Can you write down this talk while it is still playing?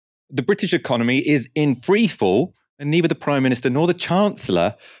The British economy is in free fall, and neither the Prime Minister nor the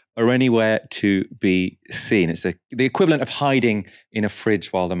Chancellor are anywhere to be seen. It's the equivalent of hiding in a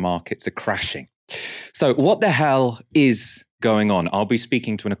fridge while the markets are crashing. So what the hell is going on? I'll be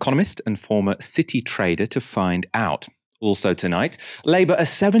speaking to an economist and former city trader to find out. Also tonight, Labour are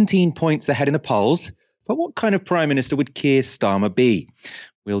 17 points ahead in the polls, but what kind of Prime Minister would Keir Starmer be?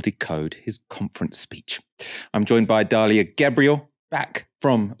 We'll decode his conference speech. I'm joined by Dalia Gebrial, back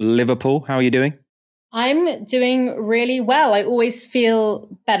from Liverpool. How are you doing? I'm doing really well. I always feel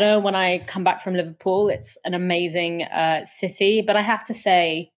better when I come back from Liverpool. It's an amazing city, but I have to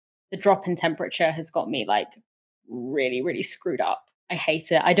say the drop in temperature has got me really, really screwed up. I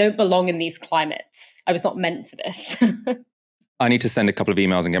hate it. I don't belong in these climates. I was not meant for this. I need to send a couple of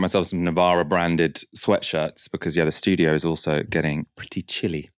emails and get myself some Novara branded sweatshirts because, the studio is also getting pretty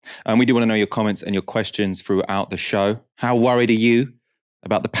chilly. We do want to know your comments and your questions throughout the show. How worried are you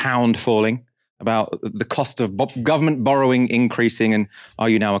about the pound falling, about the cost of government borrowing increasing, and are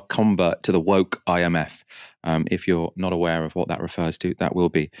you now a convert to the woke IMF? If you're not aware of what that refers to, that will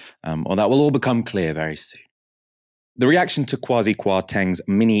be, or that will all become clear very soon. The reaction to Kwarteng's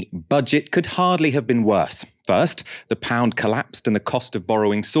mini budget could hardly have been worse. First, the pound collapsed and the cost of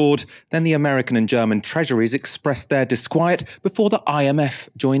borrowing soared. Then the American and German treasuries expressed their disquiet before the IMF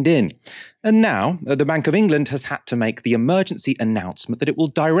joined in. And now, the Bank of England has had to make the emergency announcement that it will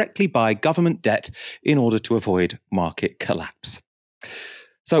directly buy government debt in order to avoid market collapse.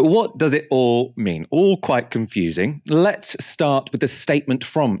 So what does it all mean? All quite confusing. Let's start with the statement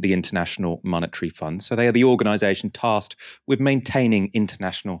from the International Monetary Fund. So they are the organisation tasked with maintaining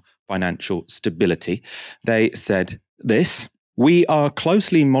international financial stability. They said this: "We are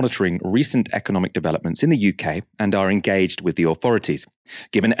closely monitoring recent economic developments in the UK and are engaged with the authorities.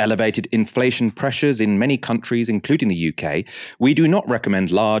 Given elevated inflation pressures in many countries, including the UK, we do not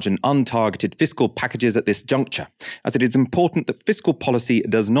recommend large and untargeted fiscal packages at this juncture, as it is important that fiscal policy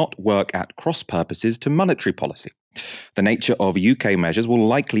does not work at cross purposes to monetary policy. The nature of UK measures will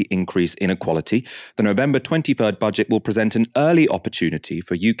likely increase inequality. The November 23rd budget will present an early opportunity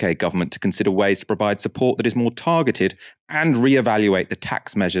for UK government to consider ways to provide support that is more targeted and reevaluate the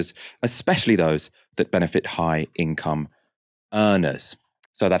tax measures, especially those that benefit high-income earners."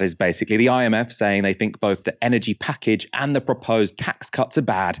 So that is basically the IMF saying they think both the energy package and the proposed tax cuts are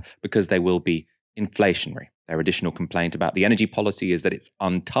bad because they will be inflationary. Their additional complaint about the energy policy is that it's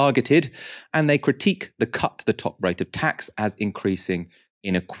untargeted, and they critique the cut to the top rate of tax as increasing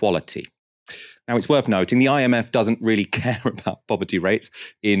inequality. Now, it's worth noting the IMF doesn't really care about poverty rates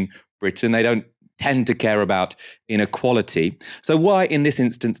in Britain. They don't tend to care about inequality. So why, in this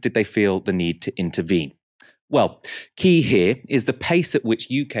instance, did they feel the need to intervene? Well, key here is the pace at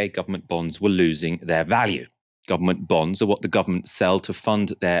which UK government bonds were losing their value. Government bonds are what the government sell to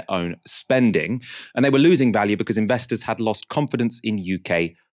fund their own spending, and they were losing value because investors had lost confidence in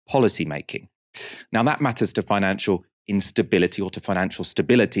UK policymaking. Now, that matters to financial instability or to financial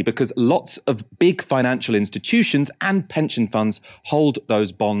stability because lots of big financial institutions and pension funds hold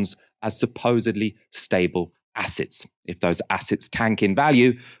those bonds as supposedly stable assets. If those assets tank in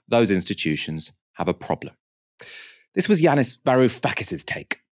value, those institutions have a problem. This was Yanis Varoufakis'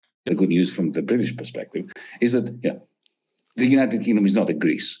 take. The good news from the British perspective is that the United Kingdom is not a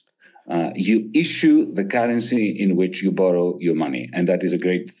Greece. You issue the currency in which you borrow your money, and that is a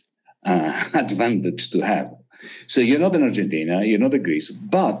great advantage to have. So you're not in Argentina, you're not a Greece,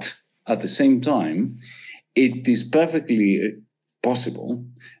 but at the same time, it is perfectly possible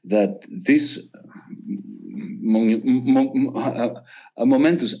that this a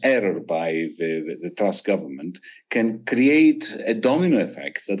momentous error by the Truss government can create a domino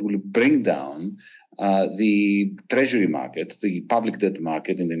effect that will bring down the treasury market, the public debt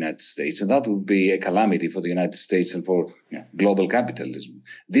market in the United States, and that would be a calamity for the United States and for global capitalism.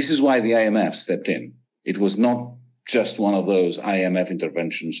 This is why the IMF stepped in. It was not just one of those IMF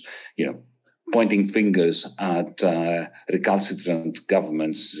interventions, pointing fingers at recalcitrant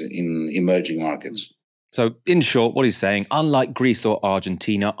governments in emerging markets. So in short, what he's saying, unlike Greece or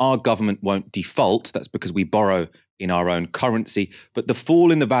Argentina, our government won't default. That's because we borrow in our own currency. But the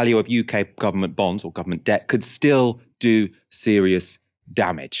fall in the value of UK government bonds or government debt could still do serious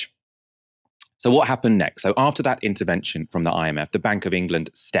damage. So what happened next? So after that intervention from the IMF, the Bank of England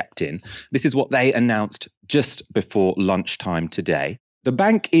stepped in. This is what they announced just before lunchtime today. The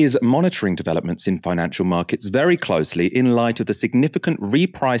bank is monitoring developments in financial markets very closely in light of the significant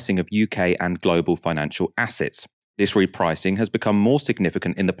repricing of UK and global financial assets. This repricing has become more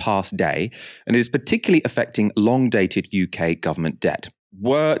significant in the past day and is particularly affecting long-dated UK government debt.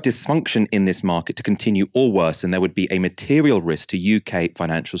 Were dysfunction in this market to continue or worsen, there would be a material risk to UK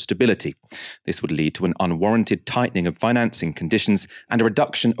financial stability. This would lead to an unwarranted tightening of financing conditions and a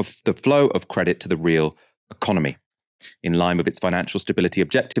reduction of the flow of credit to the real economy. In line with its financial stability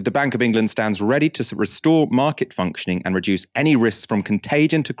objective, the Bank of England stands ready to restore market functioning and reduce any risks from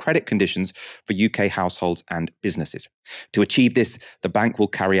contagion to credit conditions for UK households and businesses. To achieve this, the bank will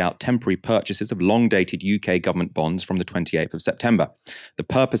carry out temporary purchases of long-dated UK government bonds from the 28th of September. The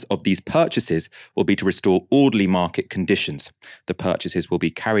purpose of these purchases will be to restore orderly market conditions. The purchases will be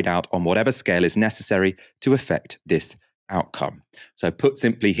carried out on whatever scale is necessary to effect this outcome. So put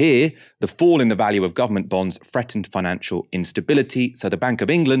simply here, the fall in the value of government bonds threatened financial instability, so the Bank of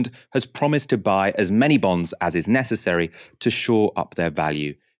England has promised to buy as many bonds as is necessary to shore up their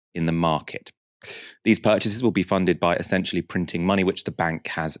value in the market. These purchases will be funded by essentially printing money, which the bank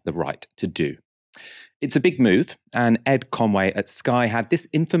has the right to do. It's a big move, and Ed Conway at Sky had this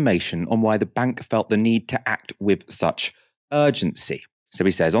information on why the bank felt the need to act with such urgency. So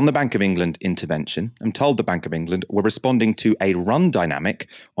he says, on the Bank of England intervention, I'm told the Bank of England were responding to a run dynamic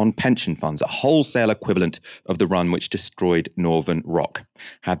on pension funds, a wholesale equivalent of the run which destroyed Northern Rock.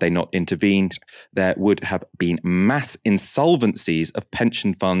 Had they not intervened, there would have been mass insolvencies of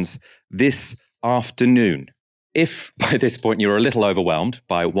pension funds this afternoon. If by this point you're a little overwhelmed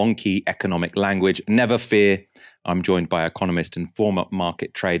by wonky economic language, never fear. I'm joined by economist and former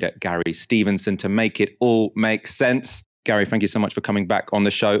market trader Gary Stevenson to make it all make sense. Gary, thank you so much for coming back on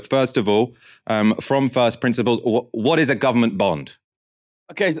the show. First of all, from first principles, what is a government bond?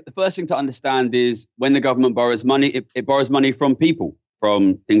 Okay, so the first thing to understand is when the government borrows money, it borrows money from people,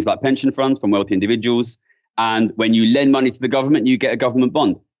 from things like pension funds, from wealthy individuals. And when you lend money to the government, you get a government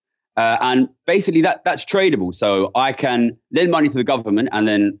bond. And basically that's tradable. So I can lend money to the government and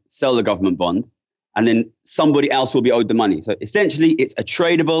then sell the government bond, and then somebody else will be owed the money. So essentially, it's a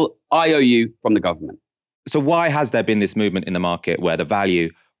tradable IOU from the government. So why has there been this movement in the market where the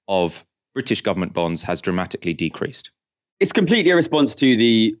value of British government bonds has dramatically decreased? It's completely a response to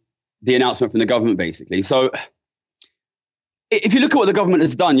the announcement from the government, basically. So if you look at what the government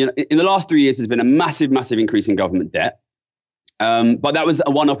has done, in the last 3 years, there's been a massive, massive increase in government debt. But that was a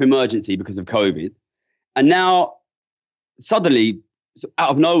one-off emergency because of COVID. And now, suddenly,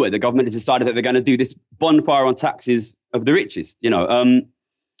 out of nowhere, the government has decided that they're going to do this bonfire on taxes of the richest.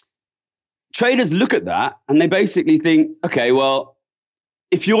 Traders look at that and they basically think, okay, well,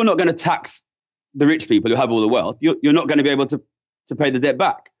 if you're not going to tax the rich people who have all the wealth, you're not going to be able to pay the debt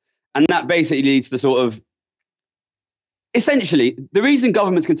back. And that basically leads to sort of, essentially, the reason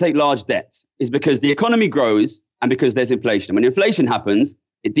governments can take large debts is because the economy grows and because there's inflation. When inflation happens,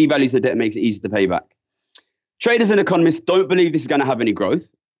 it devalues the debt and makes it easy to pay back. Traders and economists don't believe this is going to have any growth.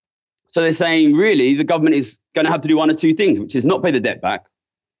 So they're saying, really, the government is going to have to do one of two things, which is not pay the debt back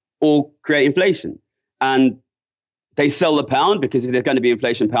or create inflation. And they sell the pound because if there's going to be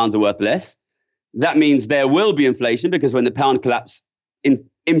inflation, pounds are worth less. That means there will be inflation because when the pound collapses,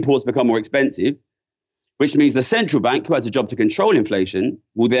 imports become more expensive, which means the central bank, who has a job to control inflation,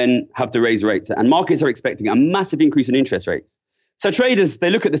 will then have to raise rates. And markets are expecting a massive increase in interest rates. So traders,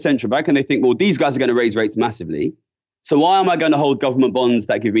 they look at the central bank and they think, well, these guys are going to raise rates massively. So why am I going to hold government bonds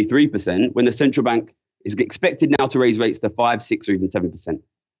that give me 3% when the central bank is expected now to raise rates to 5, 6, or even 7%?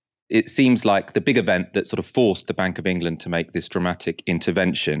 It seems like the big event that sort of forced the Bank of England to make this dramatic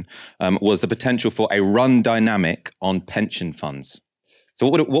intervention was the potential for a run dynamic on pension funds. So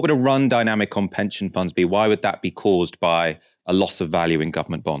what would a run dynamic on pension funds be? Why would that be caused by a loss of value in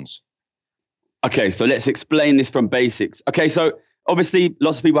government bonds? Okay, so let's explain this from basics. Okay, so obviously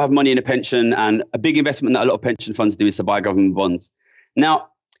lots of people have money in a pension, and a big investment that a lot of pension funds do is to buy government bonds. Now,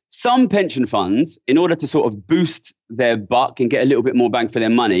 some pension funds, in order to sort of boost their buck and get a little bit more bang for their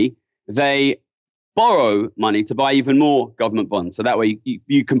money, they borrow money to buy even more government bonds. So that way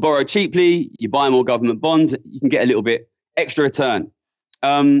you can borrow cheaply, you buy more government bonds, you can get a little bit extra return.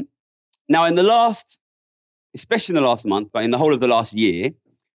 Now, especially in the last month, but in the whole of the last year,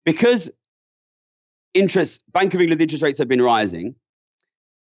 because Bank of England interest rates have been rising,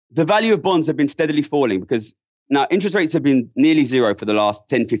 the value of bonds have been steadily falling because now interest rates have been nearly zero for the last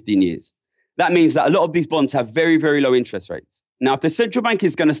 10, 15 years. That means that a lot of these bonds have very, very low interest rates. Now, if the central bank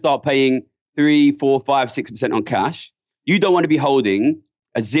is going to start paying 3, 4, 5, 6% on cash, you don't want to be holding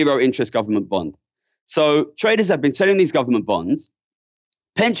a zero interest government bond. So traders have been selling these government bonds.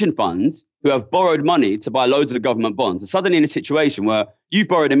 Pension funds who have borrowed money to buy loads of government bonds are suddenly in a situation where you've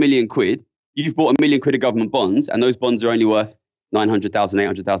borrowed £1 million, you've bought £1 million of government bonds, and those bonds are only worth £900,000,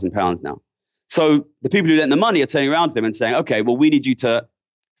 £800,000 now. So the people who lent the money are turning around to them and saying, okay, well, we need you to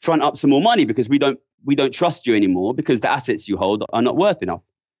front up some more money because we don't we don't trust you anymore because the assets you hold are not worth enough.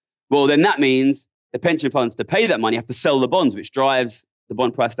 Well, then that means the pension funds, to pay that money, have to sell the bonds, which drives the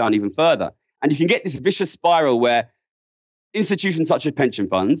bond price down even further. And you can get this vicious spiral where institutions such as pension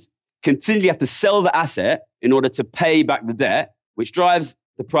funds continually have to sell the asset in order to pay back the debt, which drives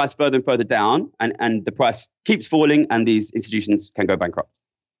the price further and further down, and the price keeps falling and these institutions can go bankrupt.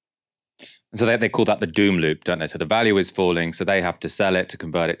 So they call that the doom loop, don't they? So the value is falling, so they have to sell it to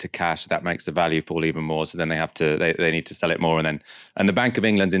convert it to cash. That makes the value fall even more. So then they need to sell it more. And the Bank of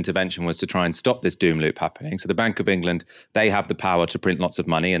England's intervention was to try and stop this doom loop happening. So the Bank of England, they have the power to print lots of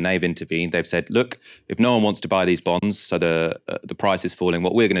money, and they've intervened. They've said, look, if no one wants to buy these bonds, so the price is falling,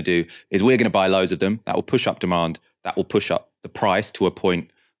 what we're going to do is we're going to buy loads of them. That will push up demand. That will push up the price to a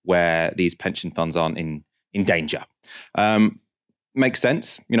point where these pension funds aren't in danger. Makes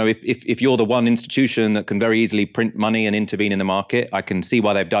sense. You know, if you're the one institution that can very easily print money and intervene in the market, I can see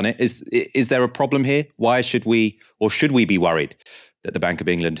why they've done it. Is there a problem here? Why should we be worried that the Bank of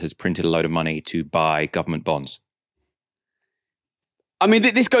England has printed a load of money to buy government bonds? I mean,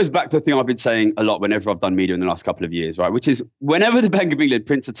 this goes back to the thing I've been saying a lot whenever I've done media in the last couple of years, right? Which is whenever the Bank of England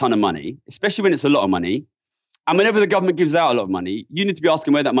prints a ton of money, especially when it's a lot of money, and whenever the government gives out a lot of money, you need to be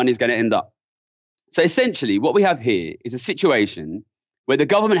asking where that money is going to end up. So essentially, what we have here is a situation where the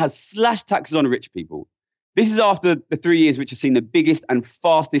government has slashed taxes on rich people. This is after the 3 years which have seen the biggest and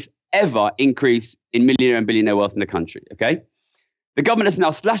fastest ever increase in millionaire and billionaire wealth in the country, okay? The government has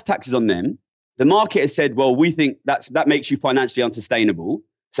now slashed taxes on them. The market has said, well, we think that makes you financially unsustainable,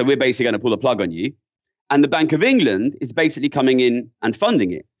 so we're basically going to pull the plug on you. And the Bank of England is basically coming in and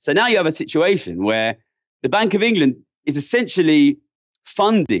funding it. So now you have a situation where the Bank of England is essentially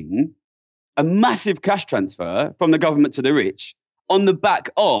funding a massive cash transfer from the government to the rich on the back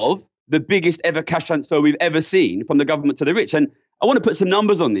of the biggest ever cash transfer we've ever seen from the government to the rich. And I want to put some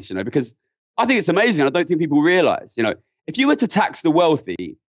numbers on this, because I think it's amazing. I don't think people realize, if you were to tax the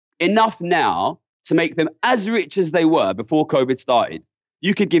wealthy enough now to make them as rich as they were before COVID started,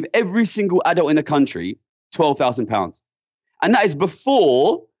 you could give every single adult in the country £12,000. And that is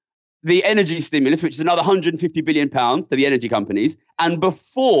before the energy stimulus, which is another £150 billion to the energy companies, and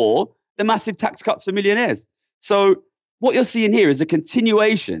before the massive tax cuts for millionaires. So what you're seeing here is a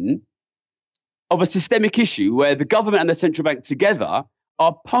continuation of a systemic issue where the government and the central bank together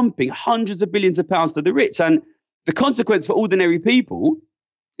are pumping hundreds of billions of pounds to the rich. And the consequence for ordinary people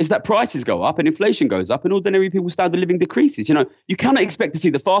is that prices go up and inflation goes up and ordinary people's standard of living decreases. You cannot expect to see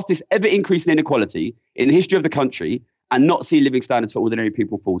the fastest ever increase in inequality in the history of the country and not see living standards for ordinary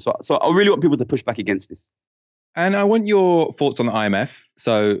people fall. So I really want people to push back against this. And I want your thoughts on the IMF.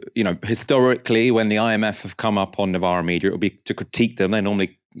 So, historically, when the IMF have come up on Novara Media, it will be to critique them. They're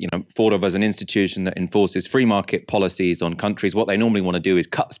normally, thought of as an institution that enforces free market policies on countries. What they normally want to do is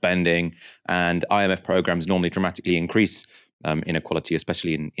cut spending, and IMF programs normally dramatically increase inequality,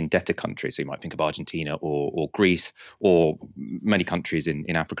 especially in debtor countries. So you might think of Argentina or Greece or many countries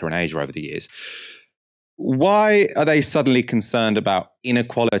in Africa and Asia over the years. Why are they suddenly concerned about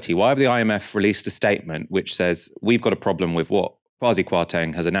inequality? Why have the IMF released a statement which says we've got a problem with what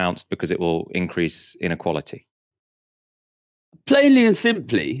Kwarteng has announced because it will increase inequality? Plainly and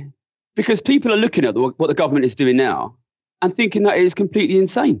simply, because people are looking at what the government is doing now and thinking that it is completely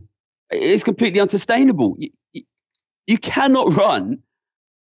insane. It is completely unsustainable. You cannot run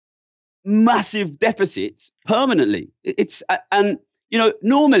massive deficits permanently.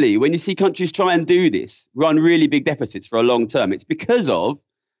 Normally when you see countries try and do this, run really big deficits for a long term, it's because of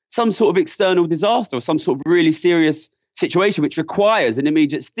some sort of external disaster or some sort of really serious situation which requires an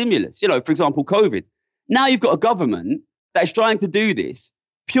immediate stimulus. For example, COVID. Now you've got a government that is trying to do this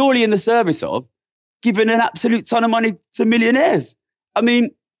purely in the service of giving an absolute ton of money to millionaires. I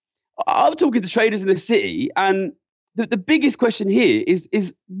mean, I'm talking to traders in the city, and the biggest question here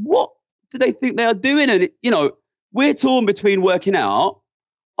is what do they think they are doing? And we're torn between working out,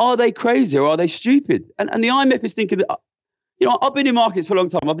 are they crazy or are they stupid? And the IMF is thinking that, I've been in markets for a long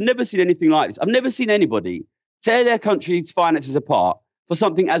time. I've never seen anything like this. I've never seen anybody tear their country's finances apart for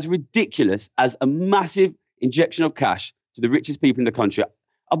something as ridiculous as a massive injection of cash to the richest people in the country.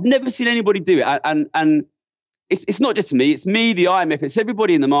 I've never seen anybody do it. And it's not just me, it's me, the IMF, it's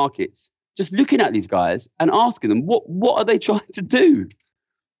everybody in the markets just looking at these guys and asking them, what are they trying to do?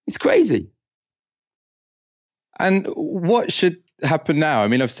 It's crazy. And what should happen now? I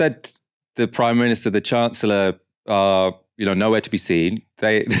mean, I've said the Prime Minister, the Chancellor are, nowhere to be seen.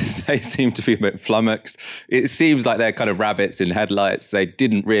 They seem to be a bit flummoxed. It seems like they're kind of rabbits in headlights. They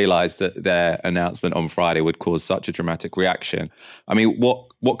didn't realise that their announcement on Friday would cause such a dramatic reaction. I mean,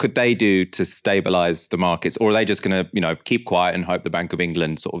 what could they do to stabilise the markets? Or are they just going to, keep quiet and hope the Bank of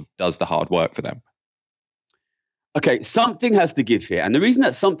England sort of does the hard work for them? Okay, something has to give here. And the reason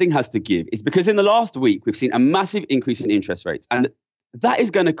that something has to give is because in the last week, we've seen a massive increase in interest rates. And that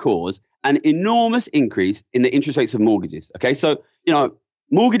is going to cause an enormous increase in the interest rates of mortgages. Okay, so,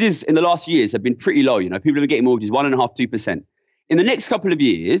 mortgages in the last years have been pretty low. People have been getting mortgages 1.5%, 2%. In the next couple of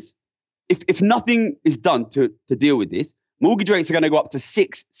years, if nothing is done to deal with this, mortgage rates are going to go up to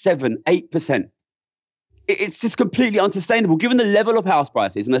 6, 7, 8%. It's just completely unsustainable given the level of house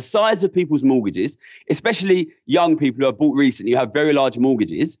prices and the size of people's mortgages, especially young people who have bought recently, who have very large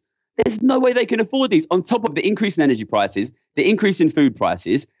mortgages. There's no way they can afford these. On top of the increase in energy prices, the increase in food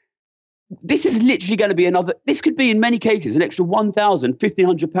prices, this is literally going to be this could be in many cases an extra £1,000,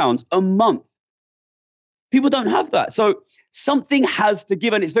 £1,500 a month. People don't have that. So something has to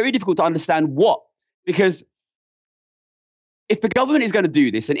give, and it's very difficult to understand what, because if the government is going to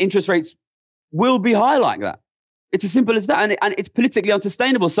do this, then interest rates will be high like that. It's as simple as that. And it's politically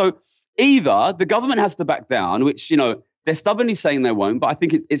unsustainable. So either the government has to back down, which, they're stubbornly saying they won't, but I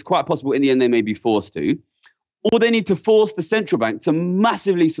think it's quite possible in the end they may be forced to, or they need to force the central bank to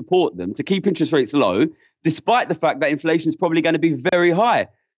massively support them to keep interest rates low, despite the fact that inflation is probably going to be very high.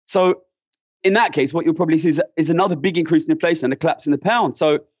 So in that case, what you'll probably see is another big increase in inflation and a collapse in the pound.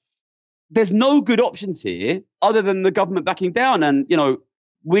 So there's no good options here other than the government backing down. And,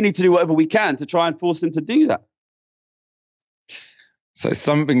 we need to do whatever we can to try and force them to do that. So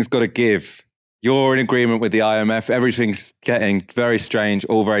something's got to give. You're in agreement with the IMF. Everything's getting very strange,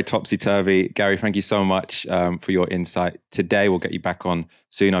 all very topsy-turvy. Gary, thank you so much for your insight today. We'll get you back on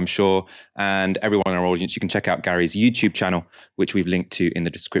soon, I'm sure. And everyone in our audience, you can check out Gary's YouTube channel, which we've linked to in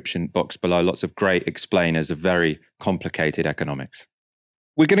the description box below. Lots of great explainers of very complicated economics.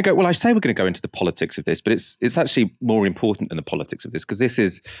 We're going to go, I say we're going to go into the politics of this, but it's actually more important than the politics of this, because this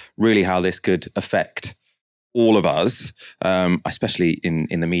is really how this could affect all of us, especially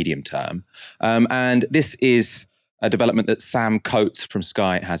in the medium term. And this is a development that Sam Coates from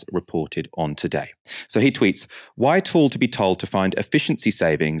Sky has reported on today. So he tweets, Whitehall to be told to find efficiency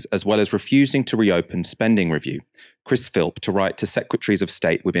savings as well as refusing to reopen spending review. Chris Philp to write to Secretaries of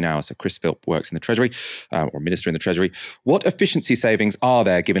State within hours. So Chris Philp works in the Treasury, or Minister in the Treasury. What efficiency savings are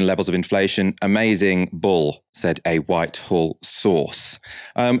there given levels of inflation? Amazing bull, said a Whitehall source.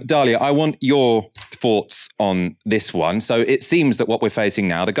 Dalia, I want your thoughts on this one. So it seems that what we're facing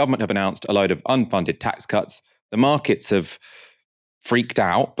now, the government have announced a load of unfunded tax cuts. The markets have freaked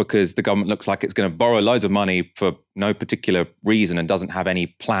out because the government looks like it's going to borrow loads of money for no particular reason and doesn't have any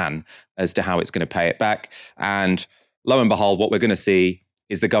plan as to how it's going to pay it back. And lo and behold, what we're going to see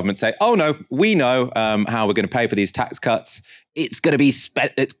is the government say, oh no, we know how we're going to pay for these tax cuts. It's going to be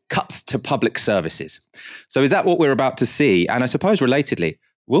it's cuts to public services. So is that what we're about to see? And I suppose relatedly,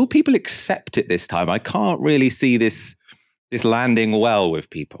 will people accept it this time? I can't really see this landing well with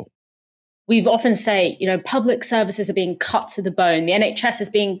people. We've often say, public services are being cut to the bone. The NHS is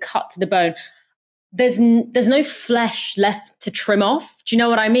being cut to the bone. There's no flesh left to trim off. Do you know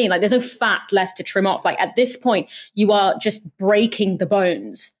what I mean? Like there's no fat left to trim off. Like at this point, you are just breaking the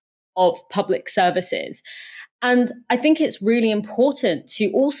bones of public services. And I think it's really important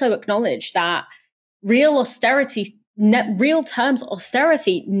to also acknowledge that real terms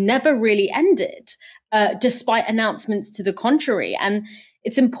austerity never really ended, despite announcements to the contrary. And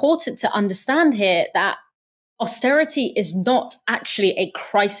it's important to understand here that austerity is not actually a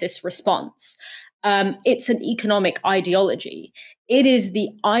crisis response. It's an economic ideology. It is the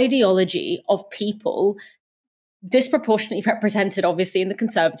ideology of people disproportionately represented, obviously, in the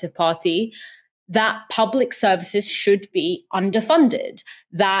Conservative Party, that public services should be underfunded,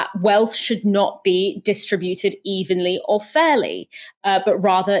 that wealth should not be distributed evenly or fairly, but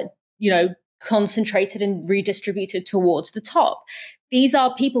rather, concentrated and redistributed towards the top. These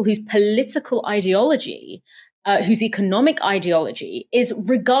are people whose political ideology, whose economic ideology is,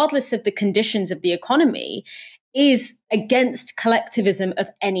 regardless of the conditions of the economy, is against collectivism of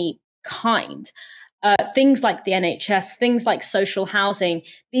any kind. Things like the NHS, things like social housing,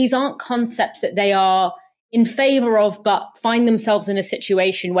 these aren't concepts that they are in favor of, but find themselves in a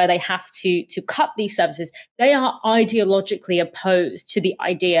situation where they have to cut these services. They are ideologically opposed to the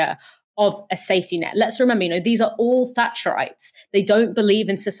idea of a safety net. Let's remember, these are all Thatcherites. They don't believe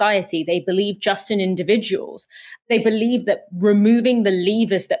in society. They believe just in individuals. They believe that removing the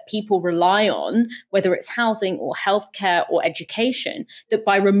levers that people rely on, whether it's housing or healthcare or education, that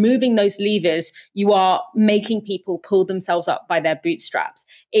by removing those levers, you are making people pull themselves up by their bootstraps.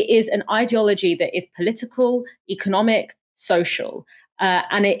 It is an ideology that is political, economic, social.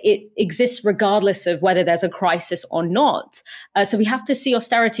 And it exists regardless of whether there's a crisis or not. So we have to see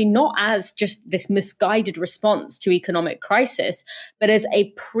austerity not as just this misguided response to economic crisis, but as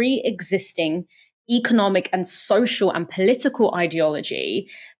a pre-existing economic and social and political ideology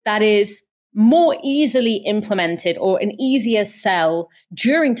that is more easily implemented or an easier sell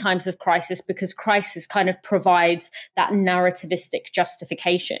during times of crisis, because crisis kind of provides that narrativistic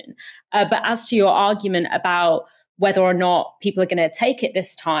justification. But as to your argument about whether or not people are going to take it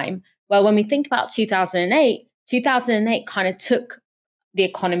this time, well, when we think about 2008 kind of took the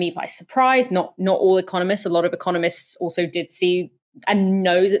economy by surprise. Not all economists. A lot of economists also did see and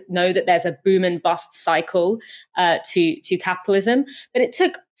know that there's a boom and bust cycle to capitalism. But it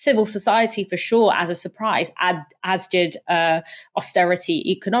took civil society for sure as a surprise, as did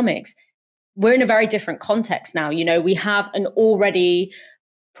austerity economics. We're in a very different context now. You know, we have an already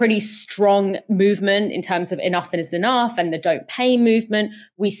pretty strong movement in terms of enough is enough and the don't pay movement.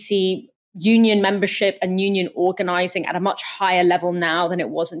 We see union membership and union organizing at a much higher level now than it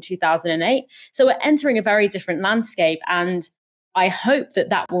was in 2008. So we're entering a very different landscape, and I hope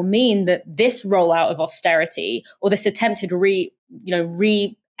that will mean that this rollout of austerity, or this attempted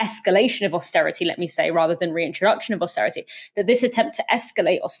re-escalation of austerity, let me say, rather than reintroduction of austerity, that this attempt to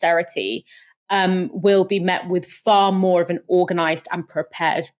escalate austerity will be met with far more of an organized and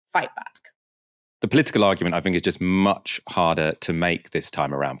prepared fight back. The political argument, I think, is just much harder to make this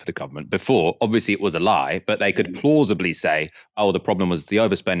time around for the government. Before, obviously, it was a lie, but they could plausibly say, oh, the problem was the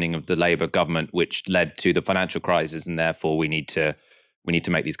overspending of the Labour government, which led to the financial crisis, and therefore we need to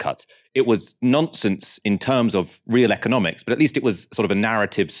make these cuts. It was nonsense in terms of real economics, but at least it was sort of a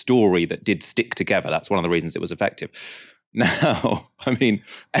narrative story that did stick together. That's one of the reasons it was effective. Now, I mean,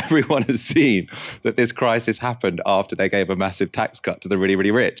 everyone has seen that this crisis happened after they gave a massive tax cut to the really,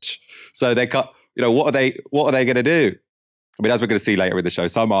 really rich. So they cut. You know, what are they going to do? I mean, as we're going to see later in the show,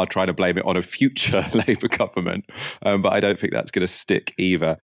 some are trying to blame it on a future Labour government, but I don't think that's going to stick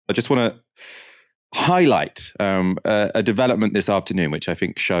either. I just want to highlight a development this afternoon, which I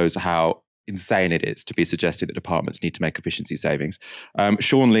think shows how insane it is to be suggesting that departments need to make efficiency savings.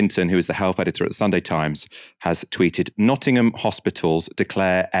 Sean Linton, who is the health editor at the Sunday Times, has tweeted, Nottingham hospitals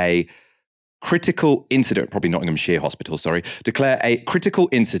declare a critical incident, probably Nottinghamshire Hospital, declare a critical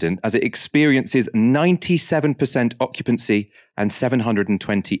incident as it experiences 97% occupancy and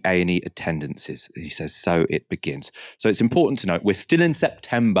 720 A&E attendances. He says, so it begins. So it's important to note, we're still in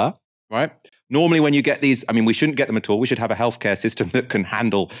September, right? Normally when you get these, I mean, we shouldn't get them at all. We should have a healthcare system that can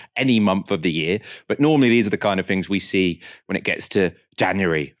handle any month of the year. But normally these are the kind of things we see when it gets to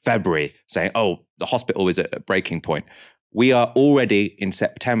January, February, saying, oh, the hospital is at a breaking point. We are already in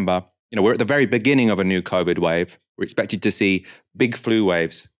September. You know, we're at the very beginning of a new COVID wave. We're expected to see big flu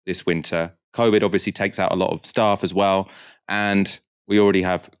waves this winter. COVID obviously takes out a lot of staff as well. And we already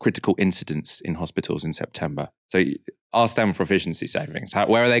have critical incidents in hospitals in September. So ask them for efficiency savings.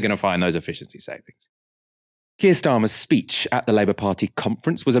 Where are they going to find those efficiency savings? Keir Starmer's speech at the Labour Party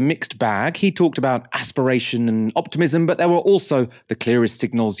conference was a mixed bag. He talked about aspiration and optimism, but there were also the clearest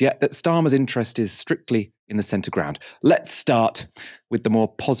signals yet that Starmer's interest is strictly in the centre ground. Let's start with the more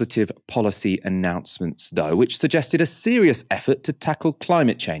positive policy announcements, though, which suggested a serious effort to tackle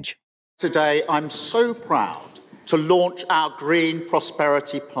climate change. Today, I'm so proud to launch our Green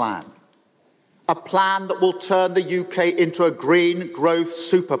Prosperity Plan, a plan that will turn the UK into a green growth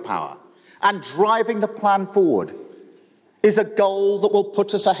superpower. And driving the plan forward is a goal that will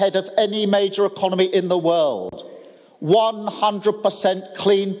put us ahead of any major economy in the world. 100%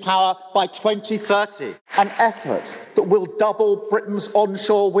 clean power by 2030. An effort that will double Britain's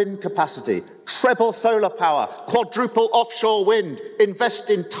onshore wind capacity, treble solar power, quadruple offshore wind, invest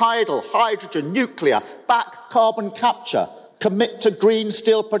in tidal, hydrogen, nuclear, back carbon capture, commit to green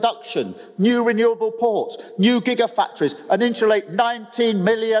steel production, new renewable ports, new gigafactories, and insulate 19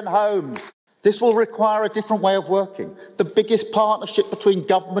 million homes. This will require a different way of working, the biggest partnership between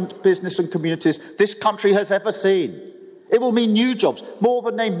government, business and communities this country has ever seen. It will mean new jobs, more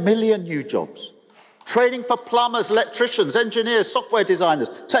than 1 million new jobs. Training for plumbers, electricians, engineers, software designers,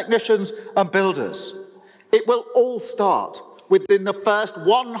 technicians and builders. It will all start within the first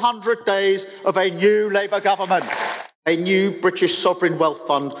 100 days of a new Labour government. A new British sovereign wealth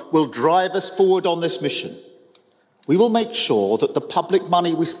fund will drive us forward on this mission. We will make sure that the public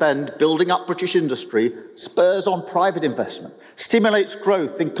money we spend building up British industry spurs on private investment, stimulates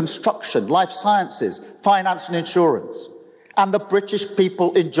growth in construction, life sciences, finance and insurance, and the British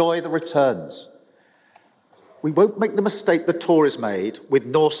people enjoy the returns. We won't make the mistake the Tories made with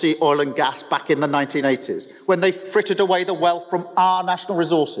North Sea oil and gas back in the 1980s, when they frittered away the wealth from our national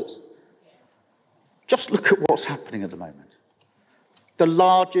resources. Just look at what's happening at the moment. The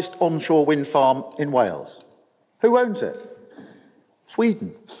largest onshore wind farm in Wales. Who owns it?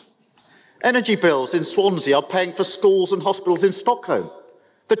 Sweden. Energy bills in Swansea are paying for schools and hospitals in Stockholm.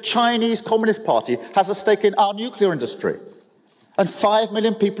 The Chinese Communist Party has a stake in our nuclear industry. And 5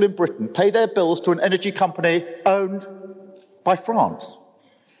 million people in Britain pay their bills to an energy company owned by France.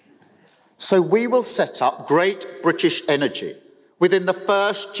 So we will set up Great British Energy within the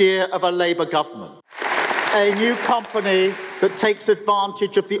first year of a Labour government. A new company that takes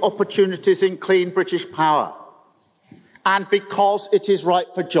advantage of the opportunities in clean British power. And because it is right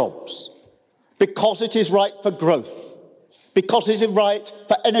for jobs, because it is right for growth, because it is right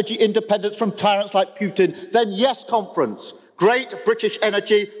for energy independence from tyrants like Putin, then yes, conference, Great British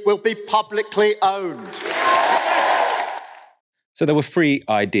Energy will be publicly owned. So there were three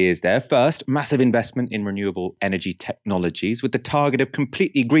ideas there. First, massive investment in renewable energy technologies with the target of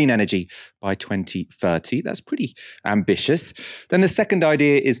completely green energy by 2030. That's pretty ambitious. Then the second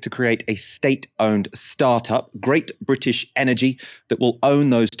idea is to create a state-owned startup, Great British Energy, that will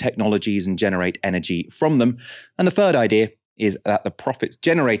own those technologies and generate energy from them. And the third idea is that the profits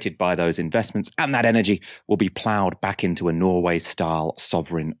generated by those investments and that energy will be ploughed back into a Norway-style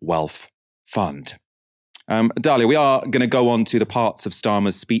sovereign wealth fund. Dalia, we are going to go on to the parts of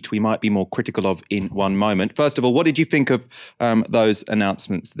Starmer's speech we might be more critical of in one moment. First of all, what did you think of those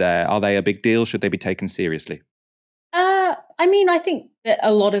announcements there? Are they a big deal? Should they be taken seriously? I think that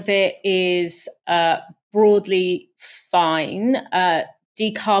a lot of it is broadly fine.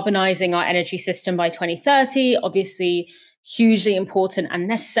 Decarbonising our energy system by 2030, obviously hugely important and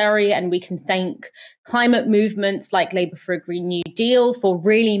necessary. And we can thank climate movements like Labour for a Green New Deal for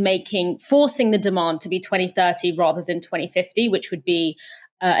really forcing the demand to be 2030 rather than 2050, which would be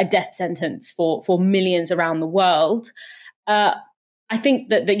a death sentence for millions around the world. I think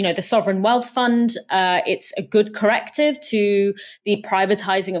that the Sovereign Wealth Fund, it's a good corrective to the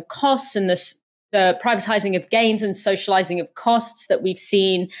privatising of costs and the privatising of gains and socialising of costs that we've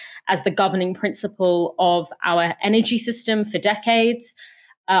seen as the governing principle of our energy system for decades.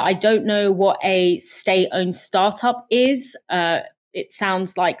 I don't know what a state-owned startup is. It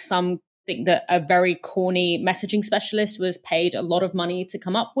sounds like something that a very corny messaging specialist was paid a lot of money to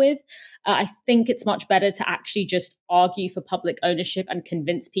come up with. I think it's much better to actually just argue for public ownership and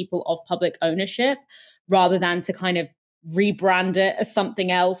convince people of public ownership rather than to kind of rebrand it as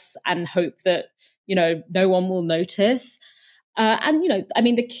something else and hope that, no one will notice.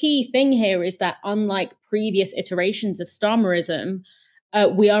 The key thing here is that unlike previous iterations of Starmerism,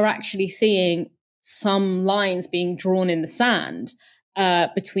 we are actually seeing some lines being drawn in the sand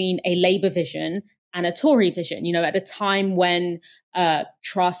between a Labour vision and a Tory vision, at a time when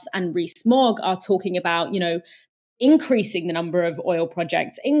Truss and Rees-Mogg are talking about, increasing the number of oil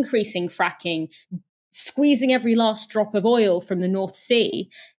projects, increasing fracking, squeezing every last drop of oil from the North Sea.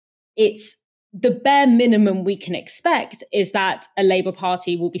 It's the bare minimum we can expect is that a Labour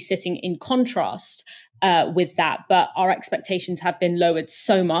Party will be sitting in contrast with that. But our expectations have been lowered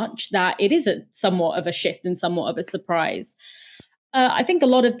so much that it is somewhat of a shift and somewhat of a surprise. I think a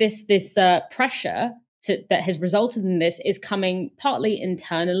lot of this pressure that has resulted in this is coming partly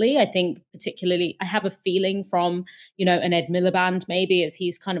internally. I think particularly, I have a feeling from, an Ed Miliband maybe, as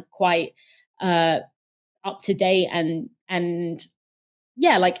he's kind of quite up to date and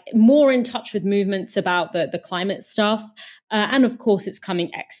more in touch with movements about the climate stuff. And of course, it's coming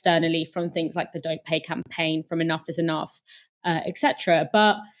externally from things like the Don't Pay campaign, from Enough is Enough, etc.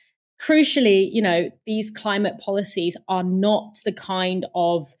 But crucially, these climate policies are not the kind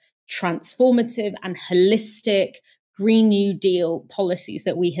of transformative and holistic Green New Deal policies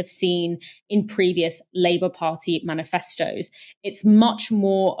that we have seen in previous Labour Party manifestos. It's much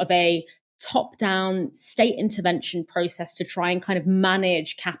more of a top-down state intervention process to try and kind of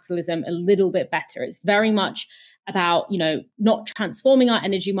manage capitalism a little bit better. It's very much about, not transforming our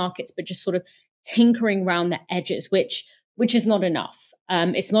energy markets, but just sort of tinkering around the edges, which is not enough.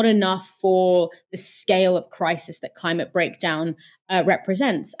 It's not enough for the scale of crisis that climate breakdown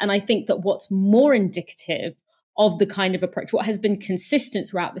represents. And I think that what's more indicative of the kind of approach, what has been consistent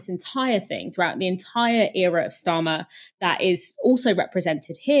throughout this entire thing, throughout the entire era of Starmer, that is also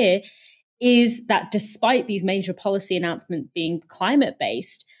represented here, is that despite these major policy announcements being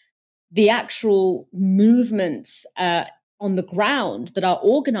climate-based, the actual movements on the ground that are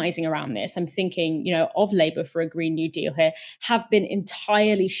organising around this, I'm thinking, of Labour for a Green New Deal here, have been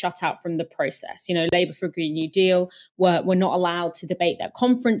entirely shut out from the process. Labour for a Green New Deal were not allowed to debate their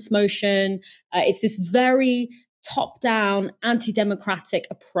conference motion. It's this very top-down, anti-democratic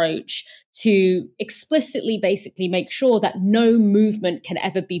approach to explicitly basically make sure that no movement can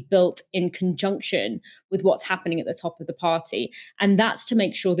ever be built in conjunction with what's happening at the top of the party. And that's to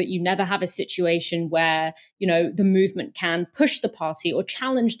make sure that you never have a situation where, the movement can push the party or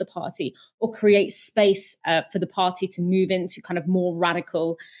challenge the party or create space for the party to move into kind of more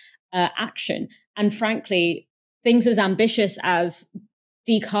radical action. And frankly, things as ambitious as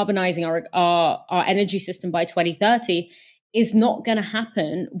decarbonizing our energy system by 2030 is not going to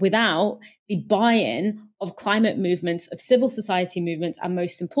happen without the buy-in of climate movements, of civil society movements, and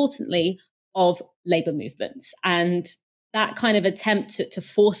most importantly, of labor movements. And that kind of attempt to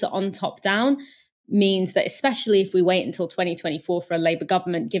force it on top down means that, especially if we wait until 2024 for a Labour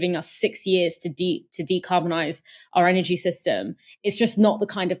government giving us 6 years to decarbonize our energy system, it's just not the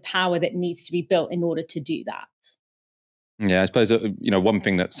kind of power that needs to be built in order to do that. Yeah, I suppose, one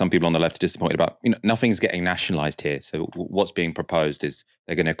thing that some people on the left are disappointed about, nothing's getting nationalised here. So what's being proposed is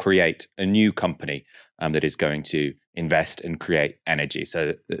they're going to create a new company that is going to invest and create energy.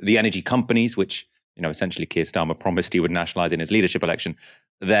 So the energy companies, which, essentially Keir Starmer promised he would nationalise in his leadership election,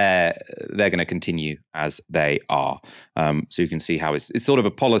 they're going to continue as they are. So you can see how it's sort of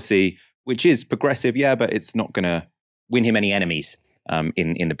a policy which is progressive, yeah, but it's not going to win him any enemies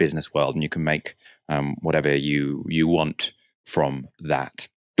in the business world, and you can make whatever you want from that.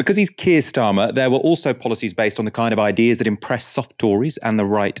 Because he's Keir Starmer, there were also policies based on the kind of ideas that impress soft Tories and the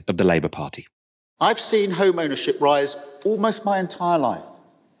right of the Labour Party. I've seen home ownership rise almost my entire life.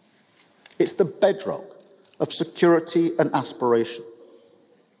 It's the bedrock of security and aspiration.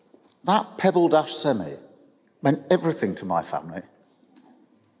 That Pebble Dash semi meant everything to my family.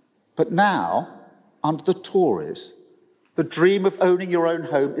 But now, under the Tories, the dream of owning your own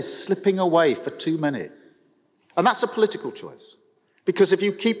home is slipping away for too many. And that's a political choice. Because if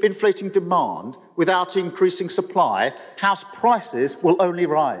you keep inflating demand without increasing supply, house prices will only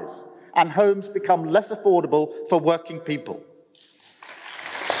rise and homes become less affordable for working people.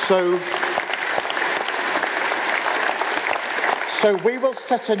 So we will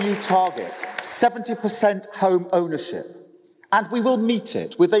set a new target, 70% home ownership. And we will meet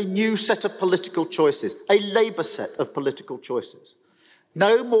it with a new set of political choices, a Labour set of political choices.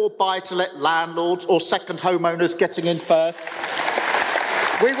 No more buy-to-let landlords or second homeowners getting in first.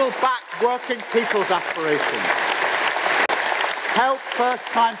 We will back working people's aspirations. Help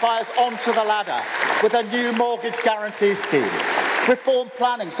first-time buyers onto the ladder with a new mortgage guarantee scheme. Reform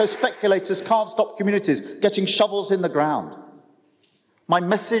planning so speculators can't stop communities getting shovels in the ground. My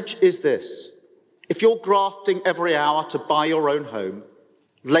message is this. If you're grafting every hour to buy your own home,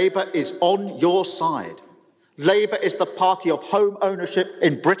 Labour is on your side. Labour is the party of home ownership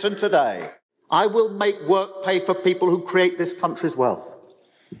in Britain today. I will make work pay for people who create this country's wealth.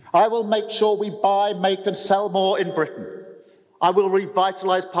 I will make sure we buy, make and sell more in Britain. I will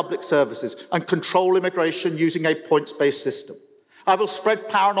revitalise public services and control immigration using a points-based system. I will spread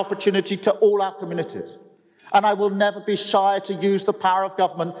power and opportunity to all our communities. And I will never be shy to use the power of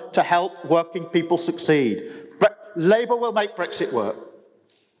government to help working people succeed. Labour will make Brexit work.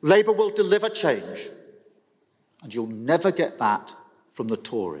 Labour will deliver change. And you'll never get that from the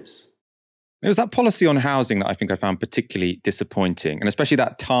Tories. It was that policy on housing that I think I found particularly disappointing, and especially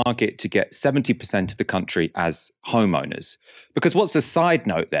that target to get 70% of the country as homeowners. Because what's a side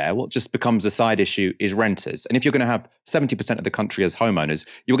note there, what just becomes a side issue is renters. And if you're going to have 70% of the country as homeowners,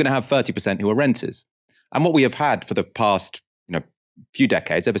 you're going to have 30% who are renters. And what we have had for the past, few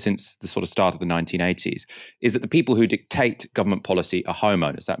decades, ever since the sort of start of the 1980s, is that the people who dictate government policy are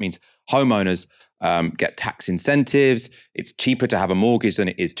homeowners. That means homeowners get tax incentives. It's cheaper to have a mortgage than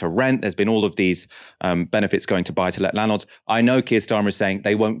it is to rent. There's been all of these benefits going to buy-to-let landlords. I know Keir Starmer is saying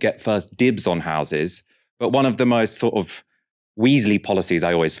they won't get first dibs on houses, but one of the most sort of Weasley policies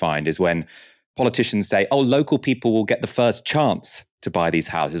I always find is when politicians say, local people will get the first chance to buy these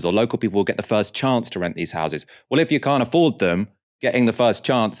houses, or local people will get the first chance to rent these houses. Well, if you can't afford them, getting the first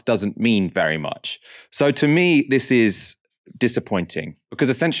chance doesn't mean very much. So to me, this is disappointing because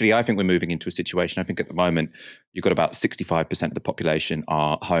essentially I think we're moving into a situation. I think at the moment, you've got about 65% of the population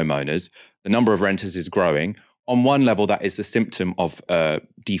are homeowners. The number of renters is growing. On one level, that is a symptom of a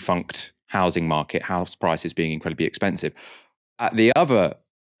defunct housing market, house prices being incredibly expensive. At the other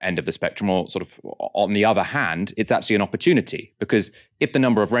end of the spectrum, or sort of on the other hand, it's actually an opportunity because if the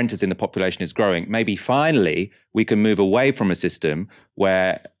number of renters in the population is growing, maybe finally we can move away from a system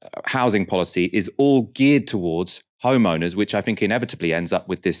where housing policy is all geared towards homeowners, which I think inevitably ends up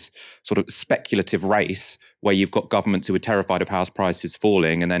with this sort of speculative race where you've got governments who are terrified of house prices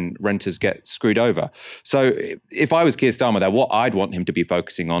falling and then renters get screwed over. So if I was Keir Starmer there, what I'd want him to be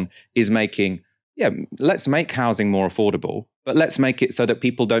focusing on is making yeah, let's make housing more affordable, but let's make it so that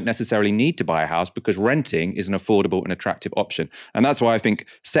people don't necessarily need to buy a house, because renting is an affordable and attractive option. And that's why I think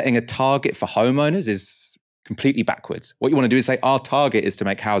setting a target for homeowners is completely backwards. What you want to do is say our target is to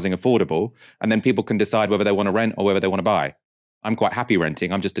make housing affordable, and then people can decide whether they want to rent or whether they want to buy. I'm quite happy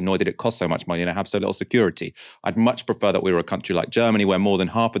renting. I'm just annoyed that it costs so much money and I have so little security. I'd much prefer that we were a country like Germany where more than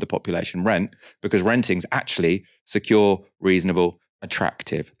half of the population rent, because renting's actually secure, reasonable,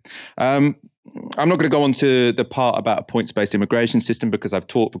 attractive. I'm not going to go on to the part about a points-based immigration system because I've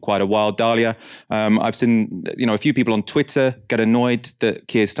talked for quite a while. Dalia, I've seen a few people on Twitter get annoyed that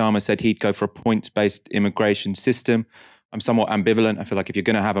Keir Starmer said he'd go for a points-based immigration system. I'm somewhat ambivalent. I feel like if you're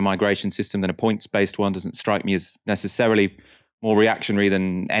going to have a migration system, then a points-based one doesn't strike me as necessarily more reactionary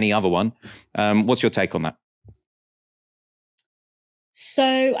than any other one. What's your take on that?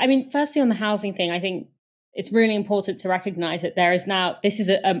 So, I mean, firstly on the housing thing, I think it's really important to recognize that this is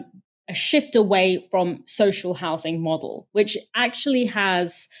a shift away from social housing model, which actually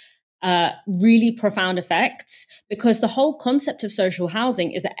has really profound effects, because the whole concept of social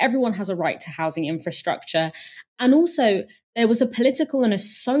housing is that everyone has a right to housing infrastructure. And also there was a political and a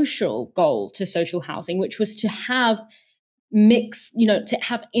social goal to social housing, which was to have to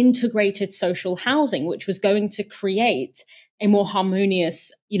have integrated social housing, which was going to create a more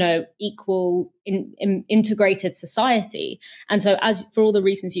harmonious, equal, integrated society. And so, as for all the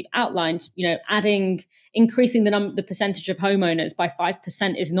reasons you outlined, increasing the percentage of homeowners by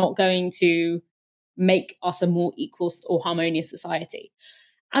 5% is not going to make us a more equal or harmonious society.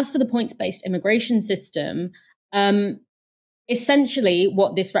 As for the points-based immigration system, essentially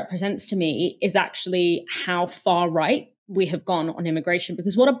what this represents to me is actually how far right we have gone on immigration,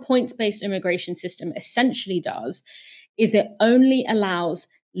 because what a points-based immigration system essentially does is it only allows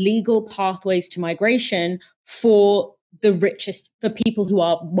legal pathways to migration for the richest, for people who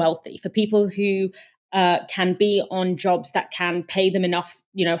are wealthy, for people who can be on jobs that can pay them enough,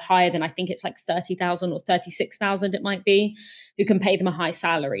 higher than, I think it's like 30,000 or 36,000 it might be, who can pay them a high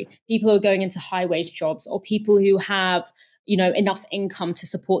salary. People who are going into high wage jobs, or people who have enough income to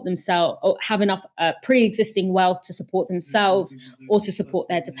support themselves, or have enough pre-existing wealth to support themselves or to support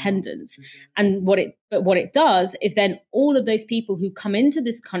their dependents. And what it does is then all of those people who come into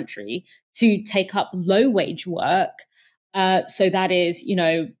this country to take up low wage work, so that is,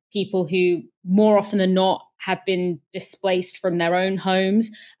 people who more often than not have been displaced from their own homes,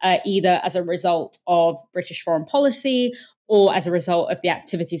 either as a result of British foreign policy or as a result of the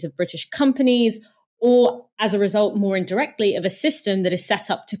activities of British companies, or as a result, more indirectly, of a system that is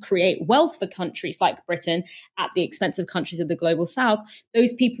set up to create wealth for countries like Britain at the expense of countries of the global south.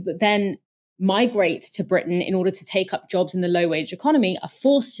 Those people that then migrate to Britain in order to take up jobs in the low-wage economy are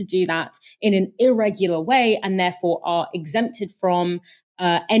forced to do that in an irregular way, and therefore are exempted from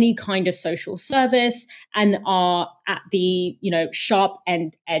any kind of social service, and are at the sharp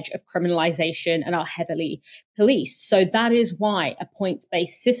edge of criminalization and are heavily policed. So that is why a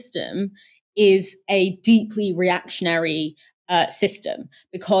points-based system is a deeply reactionary system,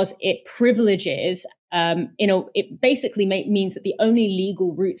 because it privileges, it basically means that the only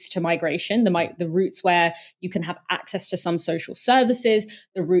legal routes to migration, the routes where you can have access to some social services,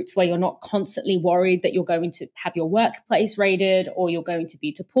 the routes where you're not constantly worried that you're going to have your workplace raided or you're going to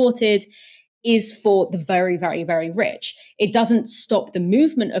be deported, is for the very, very, very rich. It doesn't stop the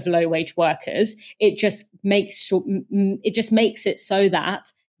movement of low-wage workers. It just makes it so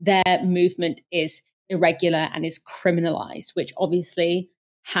that their movement is irregular and is criminalized, which obviously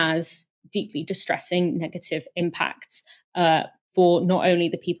has deeply distressing negative impacts for not only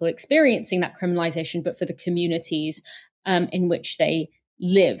the people experiencing that criminalization, but for the communities in which they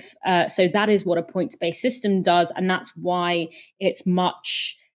live. So that is what a points-based system does. And that's why it's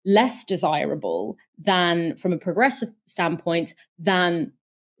much less desirable than, from a progressive standpoint, than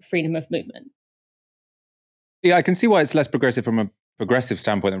freedom of movement. Yeah, I can see why it's less progressive from a progressive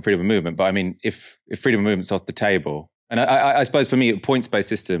standpoint than freedom of movement. But I mean, if freedom of movement's off the table, and I suppose for me, a points-based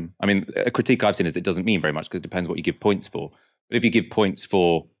system, I mean, a critique I've seen is it doesn't mean very much because it depends what you give points for. But if you give points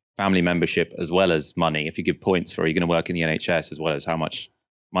for family membership as well as money, if you give points for, are you going to work in the NHS as well as how much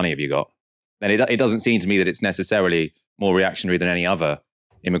money have you got, then it doesn't seem to me that it's necessarily more reactionary than any other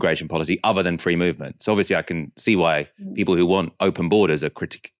immigration policy other than free movement. So obviously I can see why people who want open borders are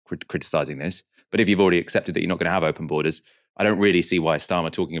criticizing this. But if you've already accepted that you're not going to have open borders, I don't really see why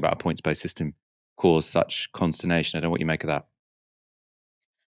Starmer talking about a points-based system caused such consternation. I don't know what you make of that.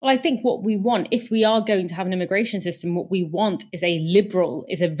 Well, I think what we want, if we are going to have an immigration system, what we want is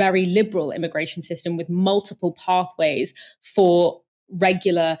a very liberal immigration system with multiple pathways for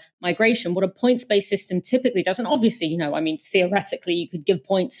regular migration. What a points-based system typically does, and obviously, theoretically, you could give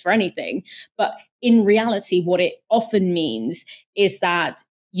points for anything, but in reality, what it often means is that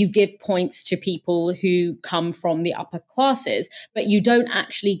you give points to people who come from the upper classes, but you don't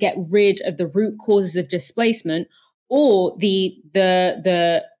actually get rid of the root causes of displacement or the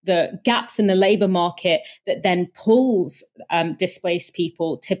gaps in the labor market that then pulls displaced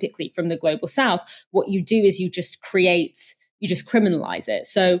people typically from the global south. What you do is you just criminalize it.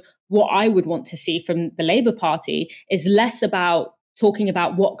 So what I would want to see from the Labour Party is less about talking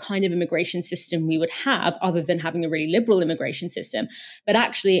about what kind of immigration system we would have other than having a really liberal immigration system, but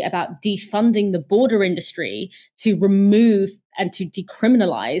actually about defunding the border industry to remove and to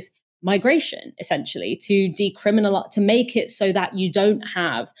decriminalize migration, essentially, to make it so that you don't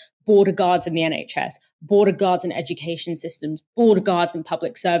have border guards in the NHS, border guards in education systems, border guards in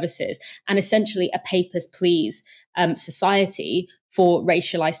public services, and essentially a papers, please society for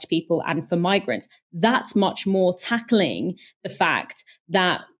racialized people and for migrants. That's much more tackling the fact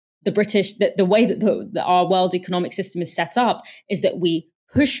that the way that our world economic system is set up is that we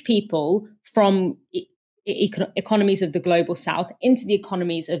push people from economies of the global south into the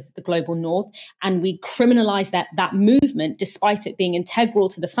economies of the global north, and we criminalize that movement despite it being integral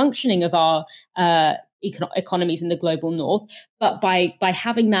to the functioning of our economies in the global north. But by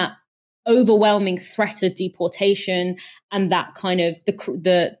having that overwhelming threat of deportation and that kind of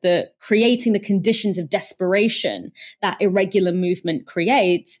the creating the conditions of desperation that irregular movement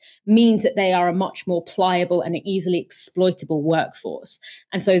creates means that they are a much more pliable and easily exploitable workforce.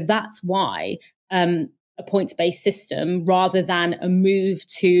 And so that's why a points-based system, rather than a move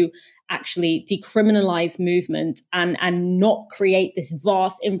to actually decriminalize movement and not create this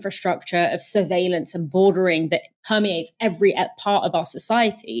vast infrastructure of surveillance and bordering that permeates every part of our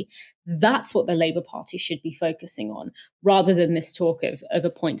society, that's what the Labour Party should be focusing on, rather than this talk of a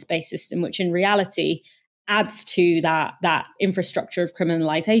points-based system, which in reality adds to that infrastructure of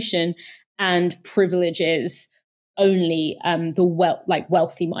criminalization and privileges only the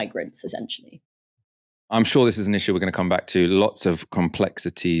wealthy migrants, essentially. I'm sure this is an issue we're going to come back to. Lots of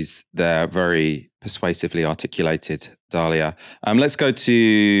complexities there, very persuasively articulated, Dalia. Let's go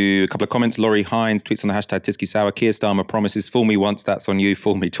to a couple of comments. Laurie Hines tweets on the hashtag Tisky Sour. Keir Starmer promises, fool me once, that's on you.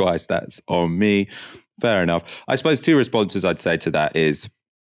 Fool me twice, that's on me. Fair enough. I suppose two responses I'd say to that is,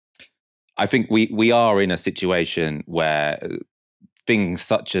 I think we are in a situation where things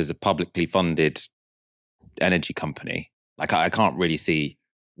such as a publicly funded energy company, like I can't really see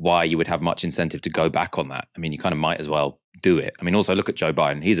why you would have much incentive to go back on that. I mean, you kind of might as well do it. I mean, also look at Joe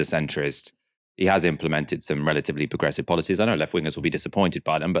Biden. He's a centrist. He has implemented some relatively progressive policies. I know left-wingers will be disappointed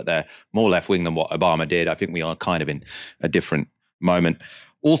by them, but they're more left-wing than what Obama did. I think we are kind of in a different moment.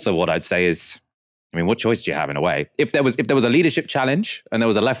 Also, what I'd say is, I mean, what choice do you have in a way? If there was a leadership challenge and there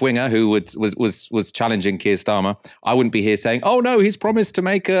was a left-winger who was challenging Keir Starmer, I wouldn't be here saying, oh no, he's promised to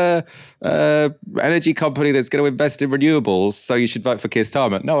make a energy company that's going to invest in renewables, so you should vote for Keir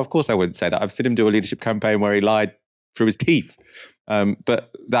Starmer. No, of course I wouldn't say that. I've seen him do a leadership campaign where he lied through his teeth.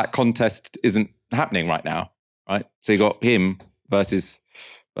 But that contest isn't happening right now, right? So you got him versus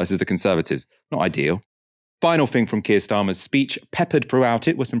the Conservatives. Not ideal. Final thing from Keir Starmer's speech, peppered throughout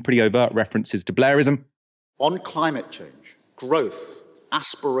it, were some pretty overt references to Blairism. On climate change, growth,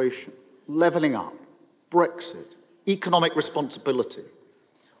 aspiration, levelling up, Brexit, economic responsibility,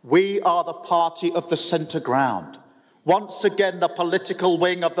 we are the party of the centre ground. Once again, the political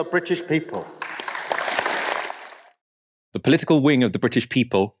wing of the British people. The political wing of the British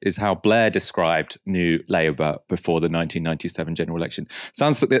people is how Blair described New Labour before the 1997 general election.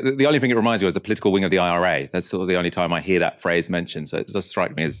 Sounds like the only thing it reminds you of is the political wing of the IRA. That's sort of the only time I hear that phrase mentioned. So it does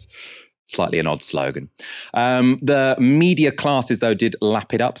strike me as slightly an odd slogan. The media classes, though, did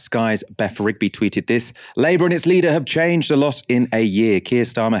lap it up. Sky's Beth Rigby tweeted this. Labour and its leader have changed a lot in a year. Keir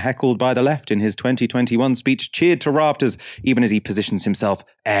Starmer, heckled by the left in his 2021 speech, cheered to rafters, even as he positions himself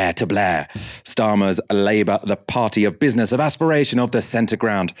heir to Blair. Starmer's Labour, the party of business, of aspiration, of the centre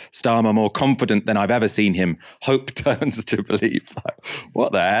ground. Starmer more confident than I've ever seen him. Hope turns to belief.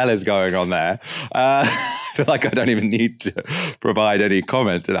 What the hell is going on there? I feel like I don't even need to provide any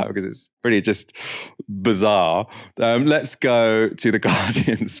comment to that because it's pretty just bizarre. Let's go to The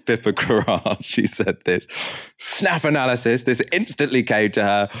Guardian's Pippa Garage. She said this. Snap analysis. This instantly came to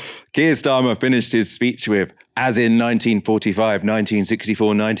her. Keir Starmer finished his speech with, as in 1945, 1964,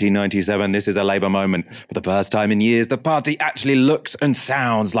 1997, this is a Labour moment. For the first time in years, the party actually looks and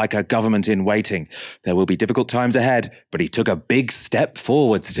sounds like a government in waiting. There will be difficult times ahead, but he took a big step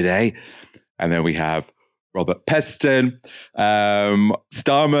forwards today. And then we have Robert Peston.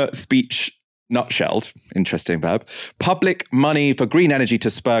 Starmer speech nutshelled, interesting verb, public money for green energy to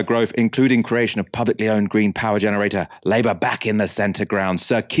spur growth, including creation of publicly owned green power generator. Labour back in the centre ground.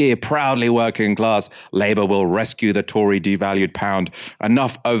 Sir Keir proudly working class. Labour will rescue the Tory devalued pound.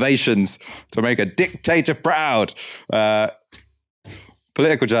 Enough ovations to make a dictator proud.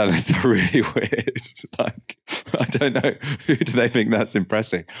 Political journalists are really weird. Like, I don't know, who do they think that's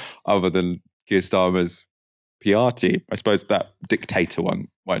impressing other than Keir Starmer's PR team? I suppose that dictator one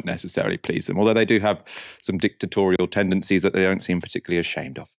won't necessarily please them, although they do have some dictatorial tendencies that they don't seem particularly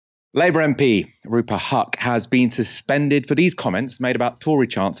ashamed of. Labour MP Rupa Huq has been suspended for these comments made about Tory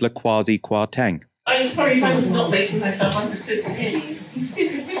Chancellor Kwarteng. I'm sorry if I was not making myself understood clearly.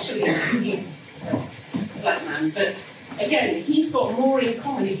 Superficially, he's a black man, but again, he's got more in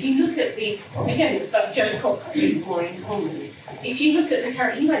common. If you look at it's that Joe Cox thing, more in common. If you look at the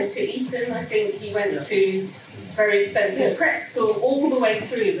character, he went to Eton, I think he went to very expensive prep school, all the way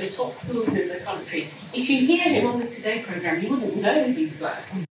through the top schools in the country. If you hear him on the Today programme, you wouldn't know he's black.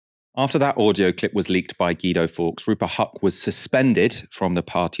 After that audio clip was leaked by Guido Fawkes, Rupa Huq was suspended from the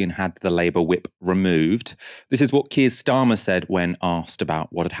party and had the Labour whip removed. This is what Keir Starmer said when asked about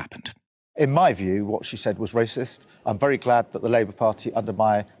what had happened. In my view, what she said was racist. I'm very glad that the Labour Party, under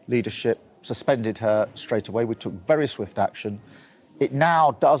my leadership, suspended her straight away. We took very swift action. It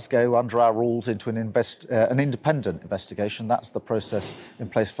now does go under our rules into an independent investigation. That's the process in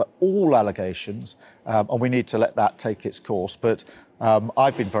place for all allegations, and we need to let that take its course. But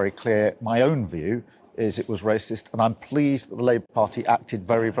I've been very clear. My own view is it was racist, and I'm pleased that the Labour Party acted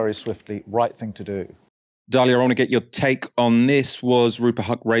very, very swiftly. Right thing to do. Dalia, I want to get your take on this. Was Rupa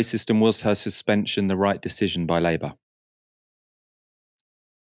Huq racist, and was her suspension the right decision by Labour?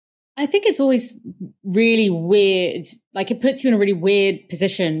 I think it's always really weird. Like, it puts you in a really weird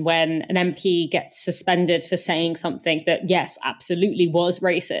position when an MP gets suspended for saying something that, yes, absolutely was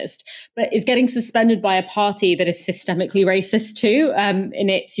racist, but is getting suspended by a party that is systemically racist too, in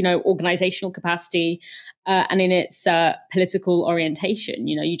its, organizational capacity and in its political orientation.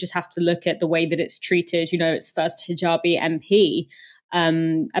 You just have to look at the way that it's treated, its first hijabi MP,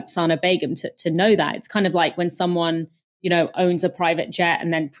 Afsana Begum, to know that. It's kind of like when someone owns a private jet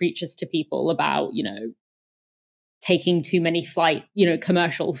and then preaches to people about, taking too many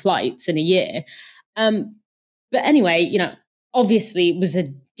commercial flights in a year. But anyway, obviously it was a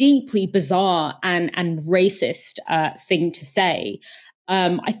deeply bizarre and racist thing to say.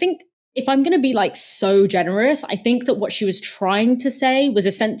 I think if I'm going to be so generous, I think that what she was trying to say was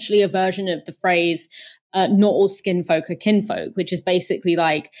essentially a version of the phrase, not all skin folk are kinfolk, which is basically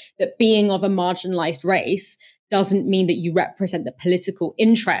that being of a marginalized race doesn't mean that you represent the political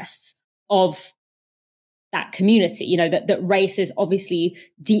interests of that community. That race is obviously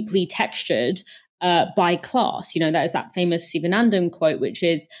deeply textured by class. That is that famous Sivanandan quote, which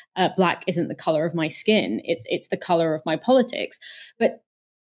is, black isn't the color of my skin, it's the color of my politics. But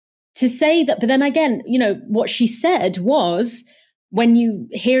to say that, but then again, what she said was, when you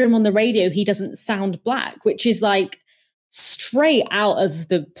hear him on the radio, he doesn't sound black, which is straight out of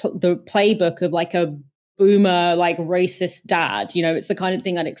the playbook of a boomer, racist dad. It's the kind of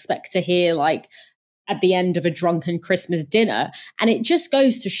thing I'd expect to hear at the end of a drunken Christmas dinner. And it just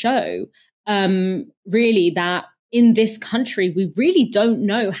goes to show really that in this country, we really don't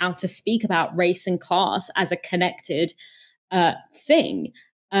know how to speak about race and class as a connected thing.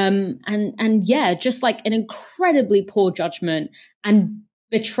 And yeah, just an incredibly poor judgment, and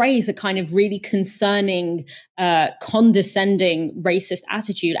betrays a kind of really concerning, condescending, racist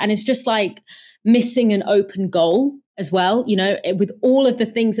attitude. And it's just missing an open goal as well, with all of the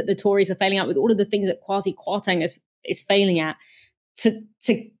things that the Tories are failing at, with all of the things that Kwasi Kwarteng is failing at, to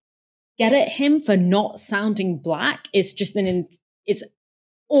get at him for not sounding black is just it's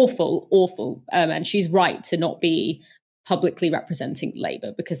awful. And she's right to not be publicly representing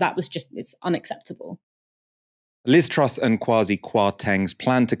Labour, because that was it's unacceptable. Liz Truss and Kwasi Kwarteng's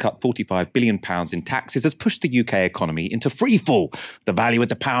plan to cut £45 billion in taxes has pushed the UK economy into freefall. The value of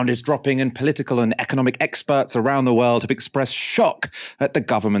the pound is dropping, and political and economic experts around the world have expressed shock at the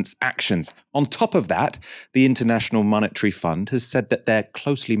government's actions. On top of that, the International Monetary Fund has said that they're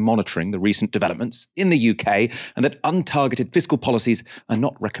closely monitoring the recent developments in the UK and that untargeted fiscal policies are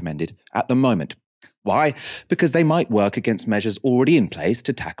not recommended at the moment. Why? Because they might work against measures already in place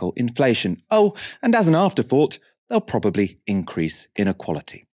to tackle inflation. Oh, and as an afterthought, they'll probably increase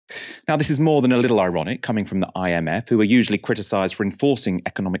inequality. Now, this is more than a little ironic, coming from the IMF, who are usually criticised for enforcing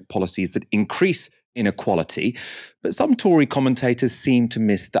economic policies that increase inequality. But some Tory commentators seem to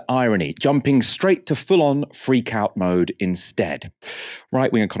miss the irony, jumping straight to full-on freak-out mode instead.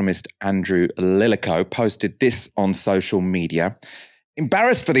 Right-wing economist Andrew Lillico posted this on social media.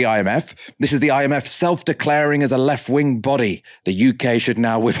 Embarrassed for the IMF. This is the IMF self-declaring as a left-wing body. The UK should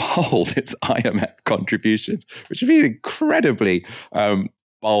now withhold its IMF contributions, which would be an incredibly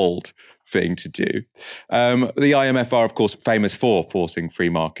bold thing to do. The IMF are, of course, famous for forcing free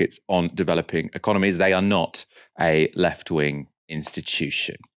markets on developing economies. They are not a left-wing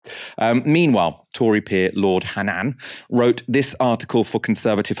institution. Meanwhile, Tory peer Lord Hannan wrote this article for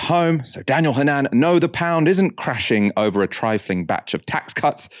Conservative Home. So Daniel Hannan, no, the pound isn't crashing over a trifling batch of tax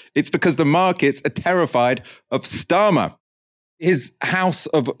cuts. It's because the markets are terrified of Starmer. His House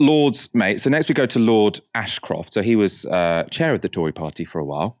of Lords mate. So next we go to Lord Ashcroft. So he was chair of the Tory party for a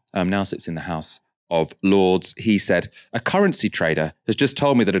while. Now sits in the House of Lords. He said, a currency trader has just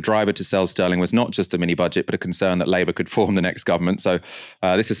told me that a driver to sell sterling was not just the mini budget, but a concern that Labour could form the next government. So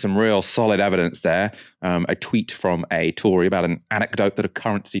this is some real solid evidence there. A tweet from a Tory about an anecdote that a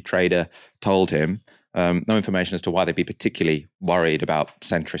currency trader told him. No information as to why they'd be particularly worried about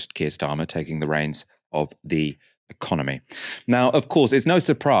centrist Keir Starmer taking the reins of the economy. Now, of course, it's no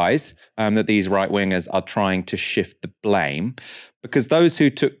surprise that these right-wingers are trying to shift the blame, because those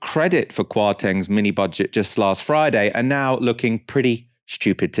who took credit for Kwarteng's mini-budget just last Friday are now looking pretty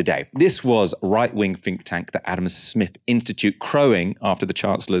stupid today. This was right-wing think tank, the Adam Smith Institute, crowing after the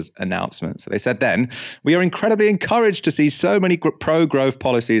Chancellor's announcement. So they said then, we are incredibly encouraged to see so many pro-growth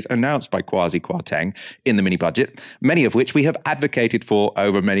policies announced by Kwarteng in the mini-budget, many of which we have advocated for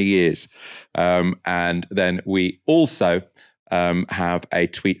over many years. And then we also have a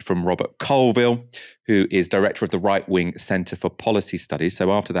tweet from Robert Colville, who is director of the Right-Wing Centre for Policy Studies.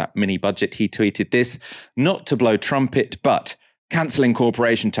 So after that mini-budget, he tweeted this, not to blow trumpet, but cancelling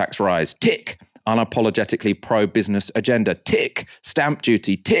corporation tax rise, tick. Unapologetically pro-business agenda, tick. Stamp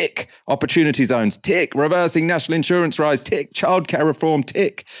duty, tick. Opportunity zones, tick. Reversing national insurance rise, tick. Childcare reform,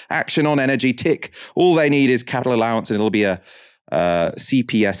 tick. Action on energy, tick. All they need is capital allowance and it'll be a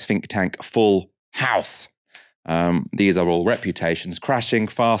CPS think tank full house. These are all reputations crashing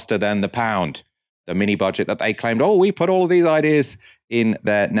faster than the pound. The mini budget that they claimed, oh, we put all of these ideas in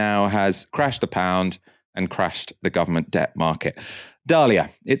there now has crashed the pound and crashed the government debt market.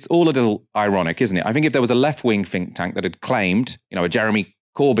 Dalia, it's all a little ironic, isn't it? I think if there was a left-wing think tank that had claimed, a Jeremy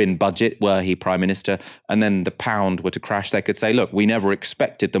Corbyn budget were he prime minister, and then the pound were to crash, they could say, look, we never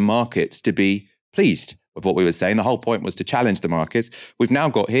expected the markets to be pleased with what we were saying. The whole point was to challenge the markets. We've now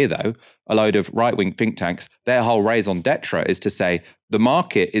got here, though, a load of right-wing think tanks. Their whole raison d'etre is to say the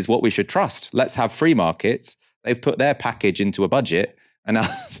market is what we should trust. Let's have free markets. They've put their package into a budget, and now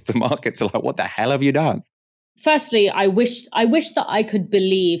the markets are like, what the hell have you done? Firstly, I wish that I could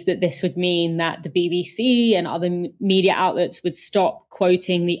believe that this would mean that the BBC and other media outlets would stop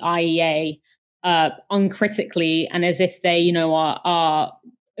quoting the IEA uncritically and as if they, are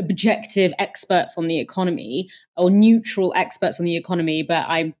objective experts on the economy or neutral experts on the economy. But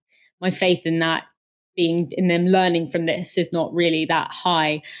my faith in that in them learning from this is not really that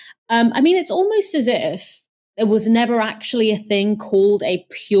high. It's almost as if there was never actually a thing called a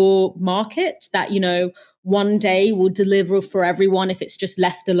pure market that, one day will deliver for everyone if it's just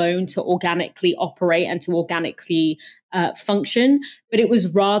left alone to organically operate and to organically function. But it was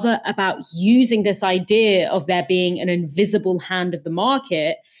rather about using this idea of there being an invisible hand of the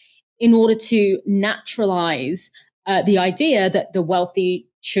market in order to naturalize the idea that the wealthy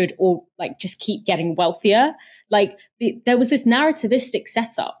should just keep getting wealthier. There was this narrativistic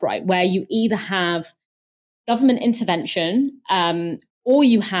setup, right, where you either have government intervention or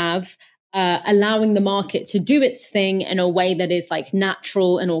you have allowing the market to do its thing in a way that is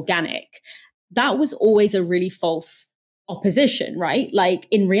natural and organic. That was always a really false opposition, right?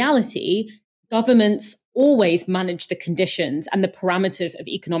 In reality, governments always manage the conditions and the parameters of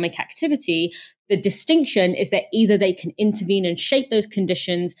economic activity. The distinction is that either they can intervene and shape those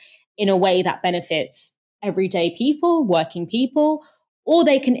conditions in a way that benefits everyday people, working people, or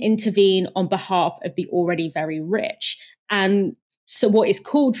they can intervene on behalf of the already very rich. And so what is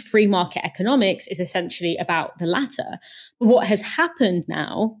called free market economics is essentially about the latter. But what has happened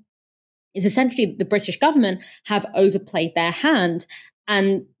now is essentially the British government have overplayed their hand.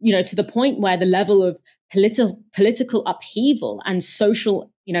 And, to the point where the level of political upheaval and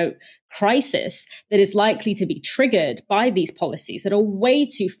social, crisis that is likely to be triggered by these policies that are way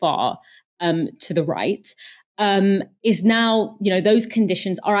too far to the right, is now, those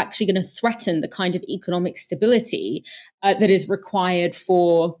conditions are actually going to threaten the kind of economic stability that is required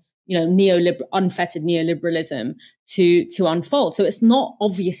for, unfettered neoliberalism to unfold. So it's not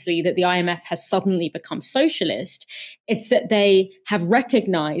obviously that the IMF has suddenly become socialist. It's that they have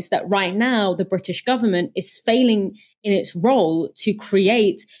recognized that right now the British government is failing in its role to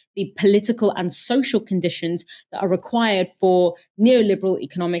create the political and social conditions that are required for neoliberal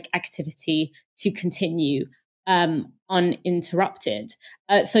economic activity to continue uninterrupted.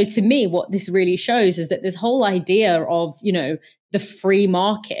 So to me, what this really shows is that this whole idea of, the free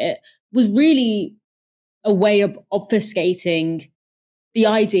market was really a way of obfuscating the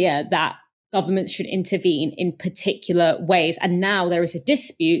idea that governments should intervene in particular ways. And now there is a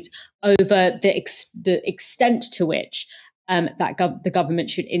dispute over the extent to which the government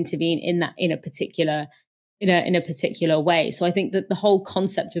should intervene in a particular way. So I think that the whole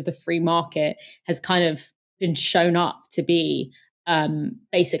concept of the free market has kind of been shown up to be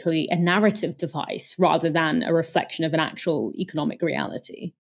basically a narrative device rather than a reflection of an actual economic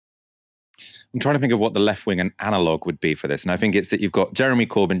reality. I'm trying to think of what the left wing and analog would be for this. And I think it's that you've got Jeremy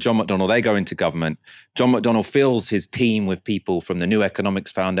Corbyn, John McDonnell, they go into government. John McDonnell fills his team with people from the New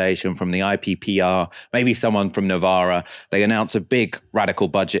Economics Foundation, from the IPPR, maybe someone from Novara. They announce a big radical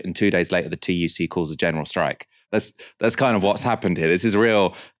budget and 2 days later, the TUC calls a general strike. That's kind of what's happened here. This is a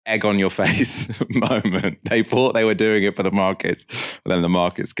real egg on your face moment. They thought they were doing it for the markets, but then the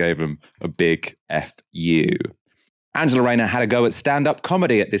markets gave them a big F you. Angela Rayner had a go at stand-up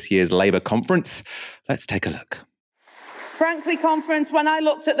comedy at this year's Labour conference. Let's take a look. Frankly, conference, when I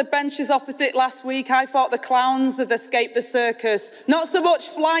looked at the benches opposite last week, I thought the clowns had escaped the circus. Not so much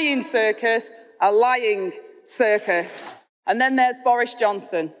flying circus, a lying circus. And then there's Boris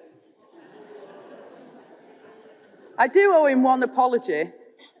Johnson. I do owe him one apology.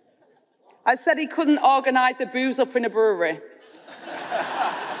 I said he couldn't organise a booze up in a brewery.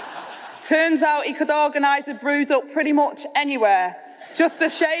 Turns out he could organise a booze up pretty much anywhere. Just a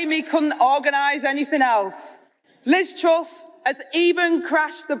shame he couldn't organise anything else. Liz Truss has even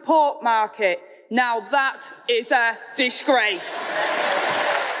crashed the pork market. Now that is a disgrace.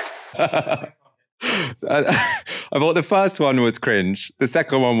 I thought the first one was cringe. The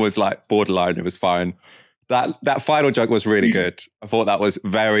second one was like borderline. It was fine. That final joke was really good. I thought that was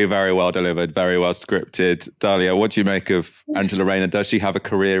very, very well delivered, very well scripted. Dalia, what do you make of Angela Rayner? Does she have a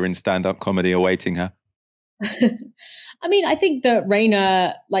career in stand-up comedy awaiting her? I mean, I think that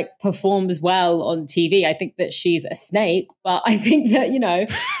Rayner performs well on TV. I think that she's a snake, but I think that,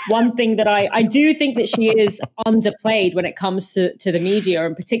 one thing that I do think that she is underplayed when it comes to the media,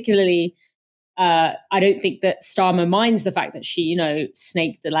 and particularly I don't think that Starmer minds the fact that she,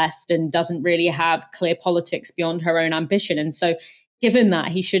 snaked the left and doesn't really have clear politics beyond her own ambition. And so given that,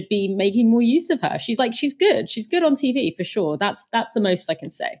 he should be making more use of her. She's good. She's good on TV for sure. That's the most I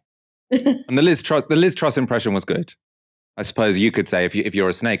can say. And the Liz Truss impression was good. I suppose you could say if you're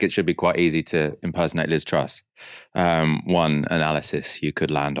a snake, it should be quite easy to impersonate Liz Truss. One analysis you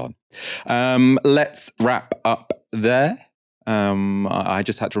could land on. Let's wrap up there. I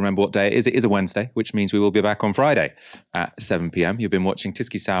just had to remember what day it is. It is a Wednesday, which means we will be back on Friday at 7 p.m. You've been watching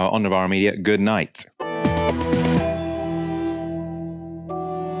Tisky Sour on Novara Media. Good night.